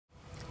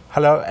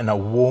Hello and a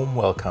warm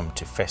welcome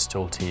to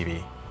Festool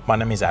TV. My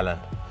name is Allan.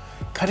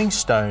 Cutting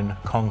stone,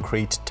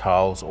 concrete,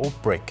 tiles or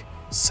brick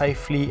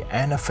safely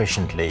and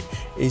efficiently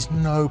is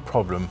no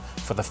problem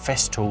for the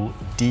Festool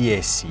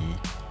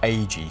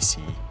DSC-AGC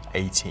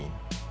 18.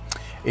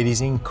 It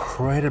is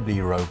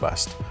incredibly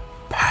robust,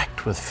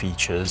 packed with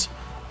features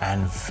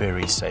and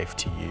very safe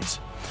to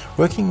use.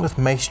 Working with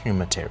masonry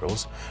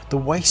materials, the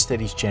waste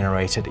that is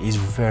generated is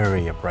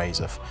very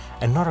abrasive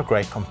and not a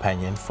great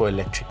companion for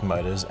electric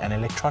motors and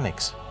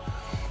electronics.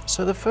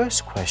 So the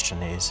first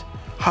question is,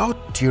 how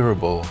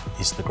durable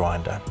is the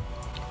grinder?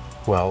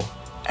 Well,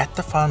 at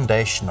the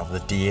foundation of the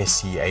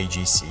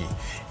DSC-AGC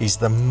is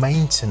the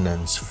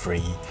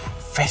maintenance-free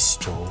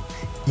Festool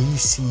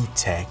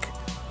EC-Tech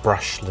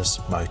brushless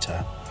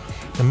motor.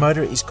 The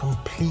motor is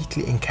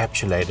completely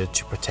encapsulated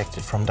to protect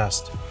it from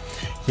dust.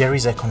 Here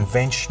is a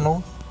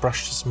conventional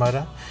brushless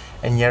motor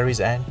and here is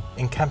an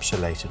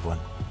encapsulated one.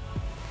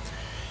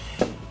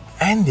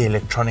 And the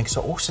electronics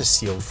are also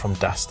sealed from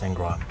dust and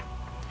grime.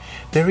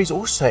 There is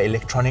also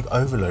electronic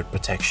overload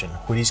protection,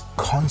 which is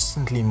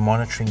constantly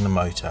monitoring the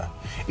motor.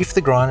 If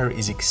the grinder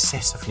is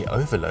excessively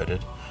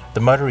overloaded,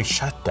 the motor is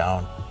shut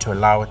down to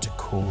allow it to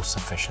cool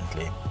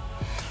sufficiently.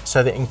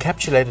 So the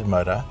encapsulated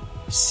motor,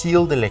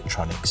 sealed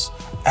electronics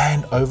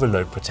and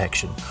overload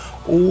protection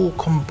all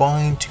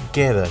combine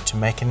together to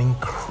make an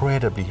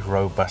incredibly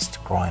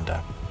robust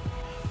grinder.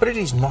 But it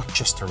is not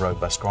just a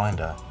robust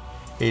grinder,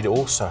 it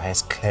also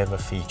has clever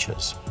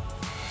features.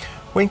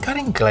 When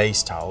cutting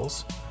glaze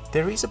tiles,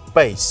 there is a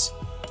base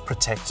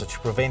protector to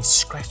prevent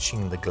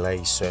scratching the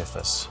glaze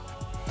surface.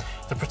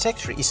 The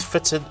protector is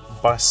fitted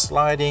by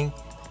sliding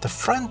the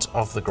front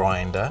of the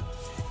grinder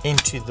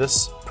into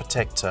this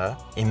protector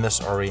in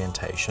this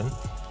orientation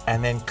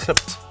and then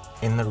clipped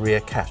in the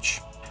rear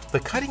catch. The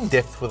cutting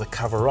depth with the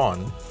cover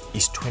on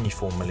is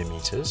 24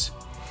 millimeters,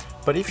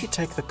 but if you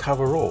take the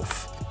cover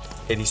off,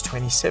 it is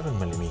 27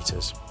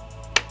 millimeters.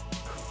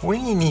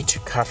 When you need to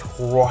cut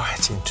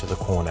right into the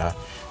corner,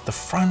 the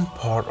front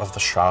part of the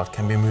shroud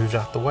can be moved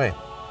out the way.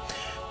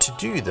 To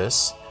do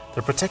this,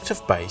 the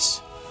protective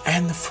base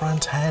and the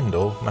front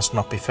handle must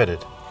not be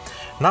fitted.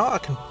 Now I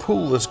can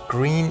pull this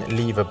green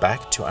lever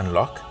back to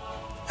unlock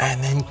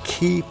and then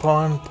keep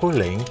on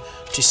pulling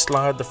to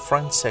slide the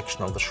front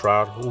section of the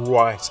shroud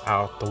right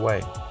out the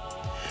way.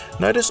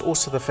 Notice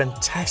also the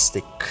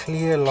fantastic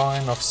clear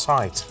line of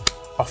sight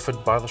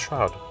offered by the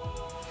shroud.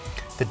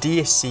 The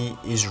DSC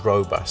is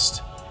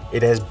robust.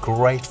 It has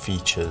great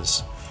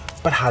features,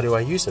 but how do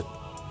I use it?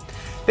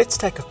 Let's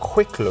take a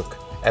quick look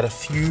at a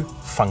few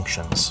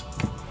functions.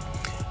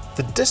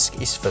 The disc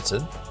is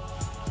fitted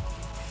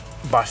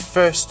by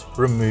first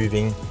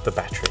removing the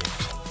battery.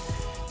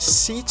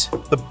 Seat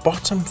the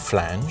bottom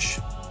flange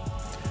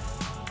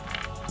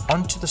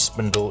onto the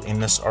spindle in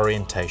this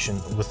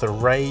orientation with a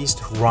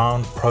raised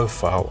round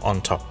profile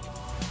on top.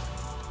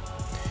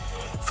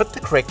 Fit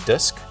the correct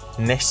disc,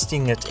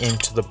 nesting it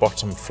into the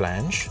bottom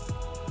flange,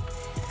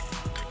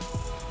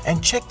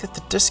 and check that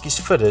the disc is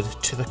fitted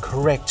to the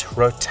correct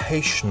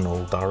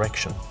rotational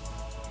direction.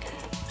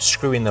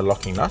 Screw in the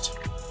locking nut,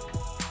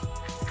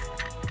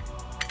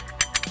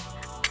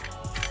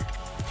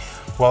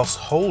 whilst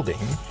holding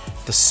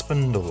the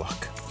spindle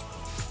lock,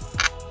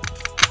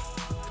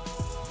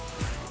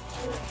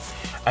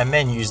 and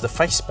then use the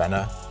face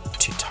spanner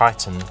to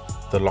tighten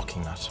the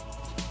locking nut.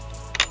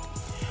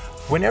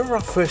 Whenever I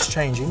first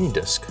change any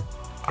disc,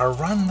 I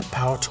run the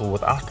power tool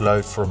without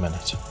load for a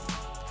minute.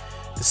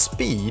 The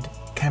speed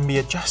can be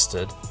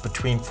adjusted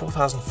between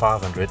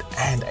 4,500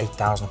 and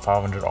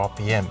 8,500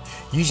 RPM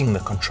using the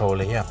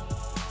controller here.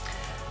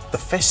 The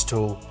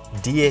Festool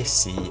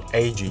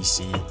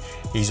DSC-AGC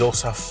is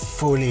also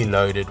fully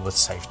loaded with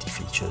safety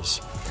features.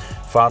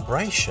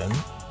 Vibration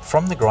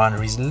from the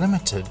grinder is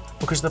limited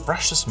because the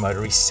brushless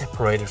motor is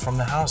separated from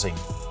the housing,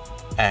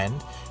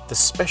 and the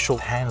special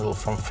handle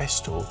from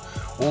Festool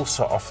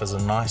also offers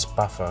a nice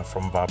buffer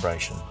from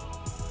vibration.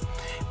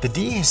 The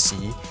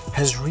DSC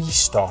has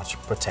restart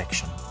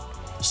protection,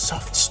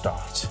 soft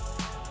start,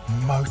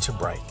 motor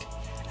brake,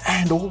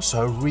 and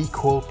also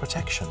recoil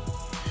protection.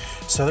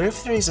 So that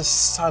if there is a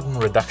sudden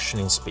reduction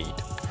in speed,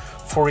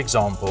 for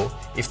example,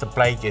 if the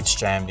blade gets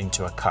jammed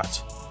into a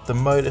cut, the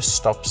motor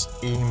stops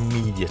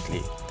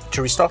immediately.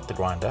 To restart the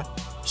grinder,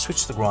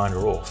 switch the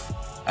grinder off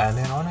and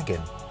then on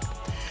again.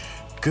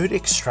 Good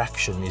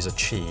extraction is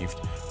achieved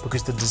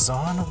because the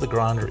design of the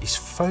grinder is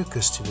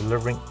focused to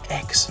delivering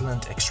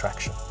excellent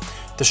extraction.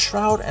 The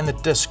shroud and the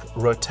disc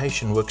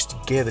rotation works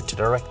together to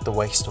direct the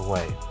waste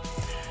away.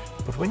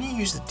 But when you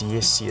use the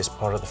DSC as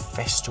part of the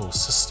Festool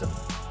system,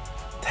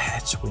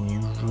 that's when you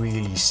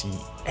really see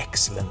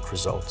excellent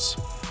results.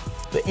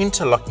 The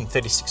interlocking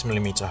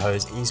 36mm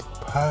hose is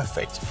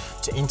perfect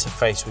to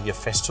interface with your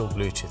Festool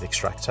Bluetooth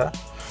extractor,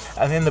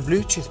 and then the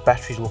Bluetooth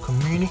batteries will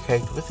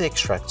communicate with the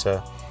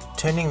extractor,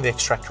 turning the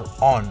extractor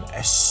on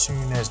as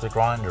soon as the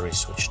grinder is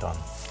switched on.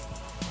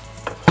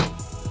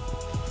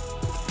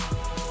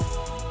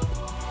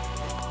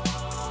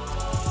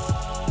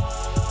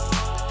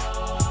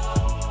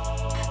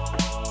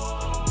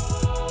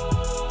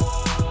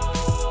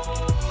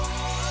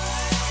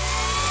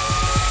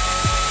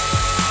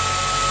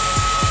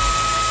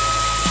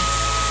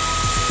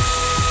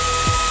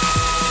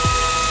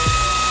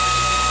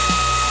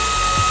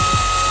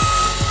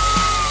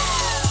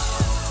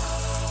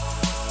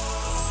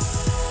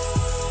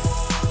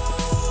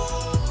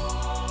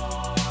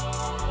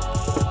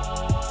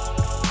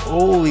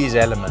 All these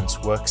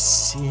elements work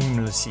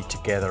seamlessly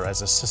together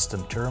as a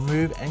system to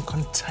remove and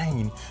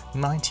contain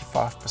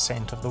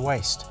 95% of the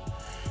waste.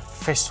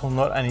 Festool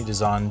not only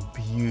designed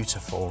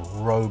beautiful,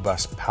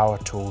 robust power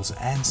tools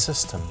and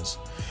systems,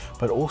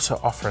 but also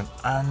offer an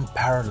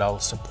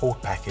unparalleled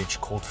support package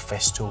called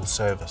Festool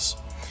Service.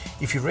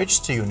 If you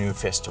register your new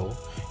Festool,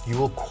 you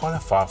will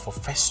qualify for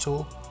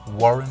Festool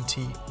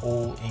Warranty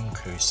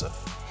All-Inclusive.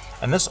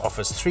 And this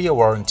offers 3-year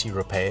warranty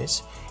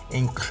repairs,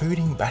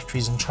 including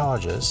batteries and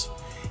chargers,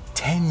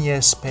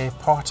 10-year spare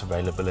part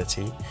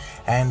availability,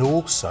 and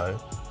also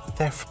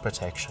theft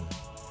protection.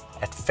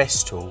 At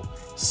Festool,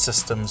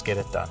 systems get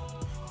it done.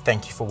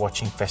 Thank you for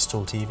watching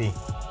Festool TV.